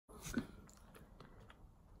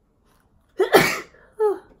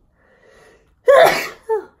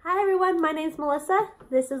my name's Melissa.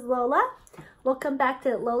 This is Lola. Welcome back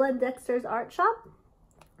to Lola and Dexter's Art Shop.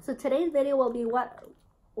 So today's video will be what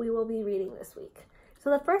we will be reading this week. So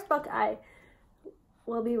the first book I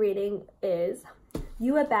will be reading is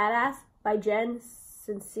You a Badass by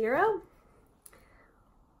Sincero.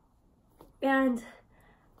 And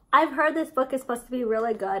I've heard this book is supposed to be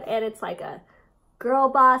really good, and it's like a girl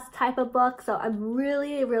boss type of book, so I'm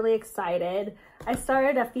really excited. I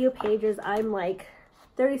started a few pages. I'm like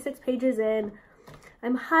 36 pages in.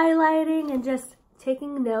 I'm highlighting and just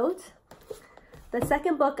taking notes. The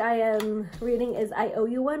second book I am reading is I Owe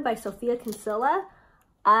You One by Sophia Kinsella.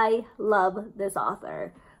 I love this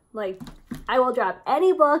author. Like, I will drop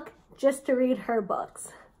any book just to read her books.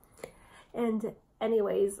 And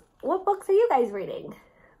anyways, what books are you guys reading?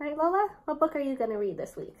 Right, Lola? What book are you going to read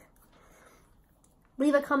this week?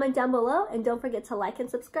 Leave a comment down below and don't forget to like and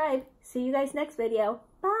subscribe. See you guys next video.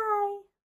 Bye!